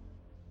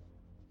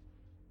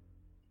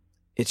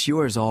 It's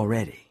yours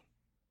already.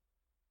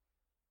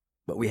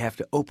 But we have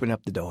to open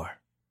up the door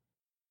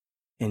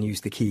and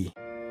use the key.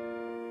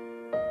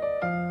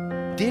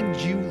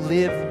 Did you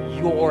live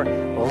your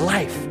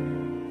life?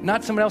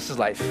 Not someone else's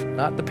life,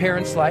 not the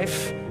parent's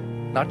life,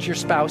 not your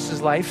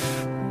spouse's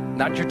life,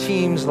 not your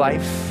team's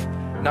life,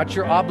 not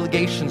your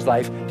obligations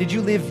life. Did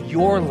you live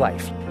your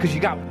life? Because you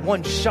got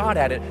one shot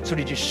at it, so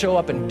did you show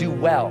up and do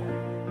well?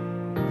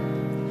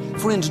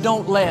 Friends,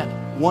 don't let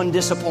one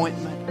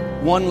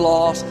disappointment, one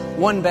loss,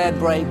 one bad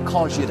break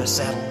cause you to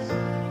settle.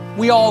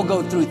 We all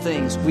go through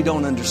things we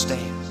don't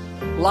understand.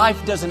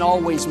 Life doesn't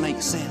always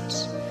make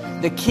sense.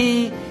 The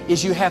key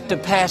is you have to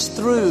pass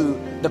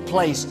through the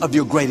place of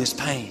your greatest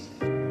pain.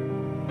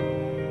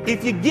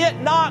 If you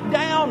get knocked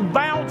down,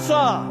 bounce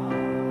up.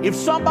 If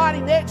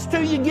somebody next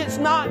to you gets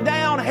knocked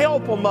down,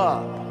 help them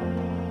up.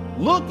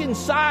 Look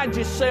inside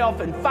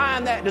yourself and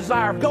find that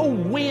desire. Go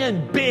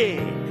win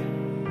big.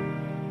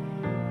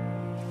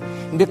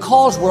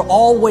 Because we're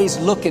always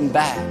looking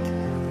back,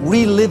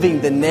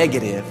 reliving the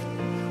negative,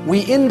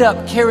 we end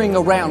up carrying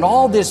around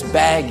all this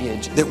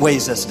baggage that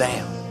weighs us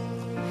down.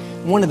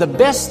 One of the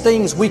best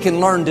things we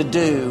can learn to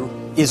do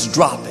is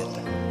drop it.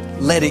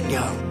 Let it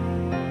go.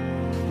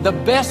 The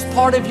best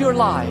part of your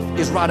life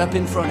is right up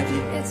in front of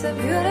you. It's a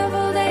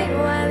beautiful day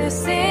while you're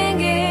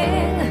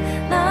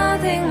singing.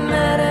 Nothing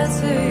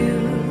matters to you.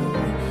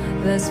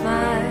 The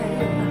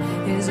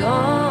smile is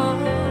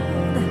on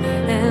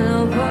and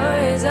no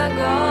worries are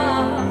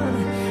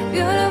gone.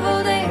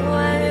 Beautiful day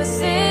while you're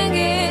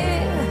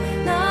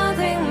singing.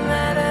 Nothing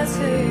matters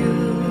to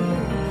you.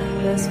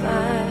 The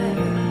smile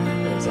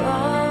is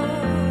on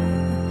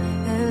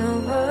and no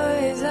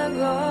worries are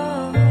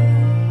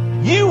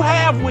gone. You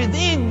have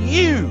within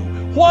you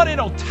what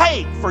it'll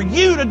take for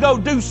you to go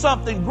do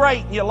something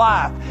great in your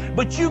life.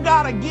 But you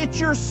got to get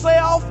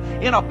yourself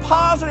in a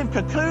positive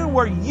cocoon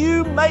where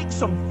you make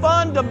some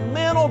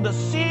fundamental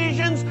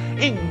decisions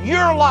in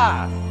your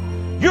life.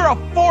 You're a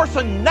force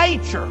of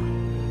nature.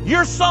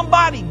 You're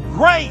somebody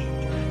great.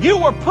 You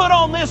were put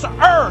on this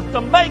earth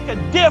to make a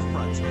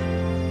difference.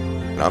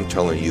 And I'm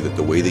telling you that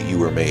the way that you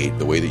were made,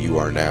 the way that you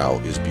are now,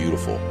 is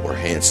beautiful or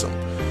handsome,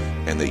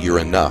 and that you're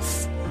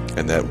enough.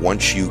 And that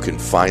once you can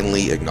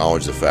finally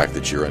acknowledge the fact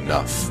that you're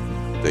enough,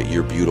 that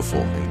you're beautiful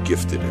and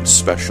gifted and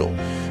special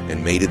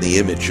and made in the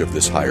image of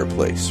this higher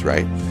place,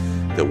 right?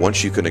 That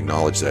once you can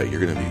acknowledge that, you're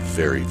going to be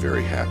very,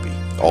 very happy.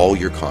 All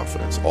your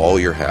confidence, all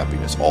your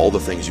happiness, all the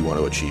things you want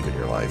to achieve in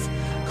your life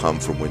come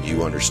from when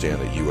you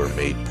understand that you are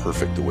made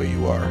perfect the way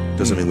you are.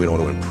 Doesn't mean we don't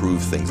want to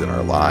improve things in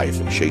our life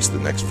and chase the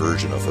next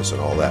version of us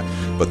and all that,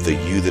 but the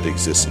you that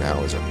exists now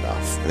is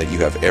enough, and that you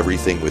have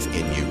everything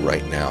within you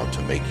right now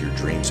to make your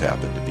dreams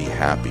happen, to be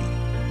happy.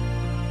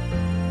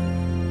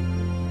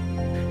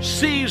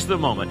 Seize the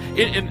moment,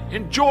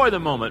 enjoy the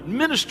moment,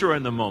 minister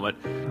in the moment.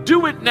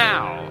 Do it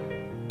now.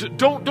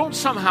 Don't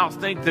somehow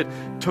think that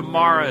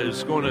tomorrow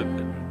is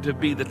going to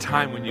be the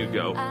time when you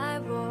go. I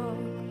walk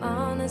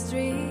on the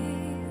street.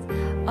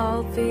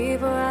 All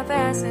people are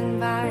passing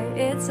by.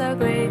 It's a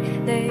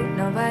great day.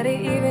 Nobody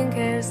even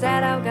cares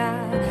that I've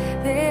got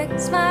a big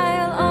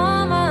smile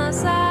on my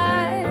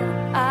side.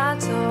 I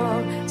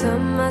talk to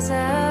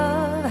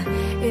myself.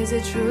 Is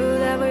it true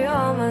that we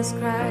all must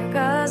cry?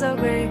 'Cause a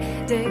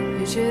great day,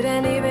 you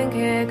shouldn't even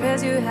care.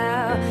 'Cause you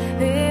have a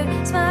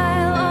big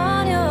smile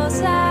on your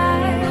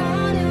side.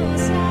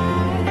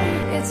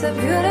 It's a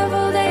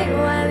beautiful day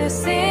while you're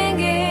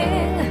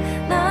singing.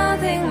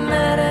 Nothing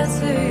matters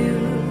to you.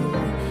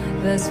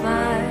 The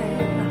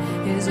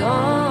smile is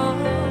on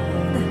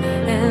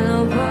and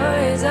no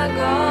worries are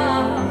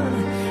gone.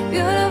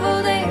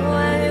 Beautiful day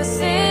while you're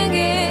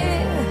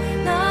singing.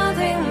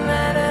 Nothing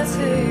matters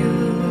to you.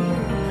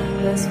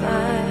 The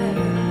smile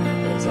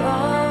is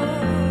on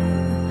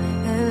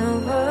and no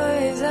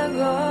worries are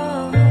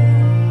gone.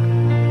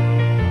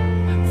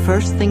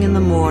 First thing in the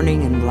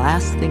morning and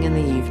last thing in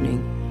the evening,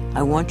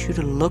 I want you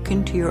to look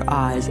into your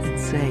eyes and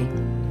say,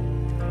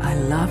 I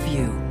love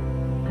you.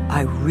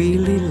 I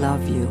really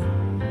love you,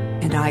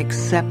 and I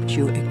accept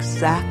you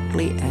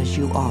exactly as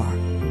you are.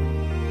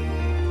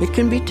 It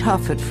can be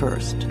tough at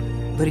first,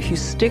 but if you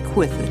stick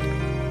with it,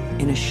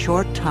 in a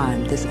short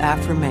time, this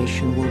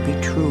affirmation will be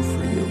true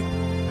for you.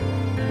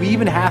 We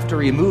even have to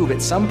remove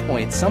at some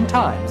point,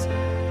 sometimes,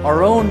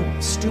 our own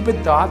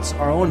stupid thoughts,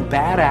 our own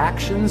bad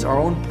actions, our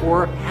own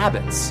poor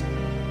habits.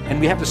 And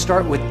we have to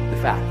start with the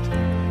fact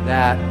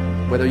that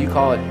whether you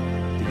call it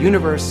the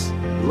universe,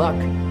 luck,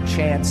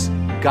 chance,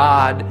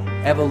 God,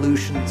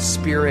 evolution,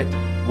 spirit,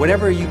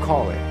 whatever you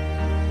call it,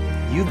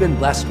 you've been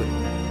blessed with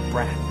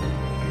breath.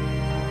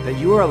 That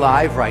you are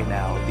alive right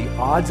now, the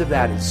odds of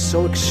that is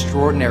so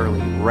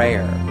extraordinarily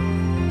rare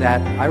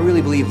that I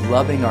really believe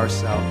loving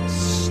ourselves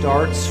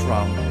starts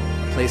from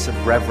a place of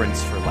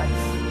reverence for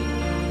life.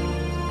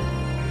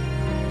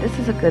 This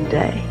is a good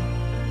day.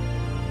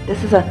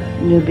 This is a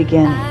new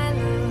beginning.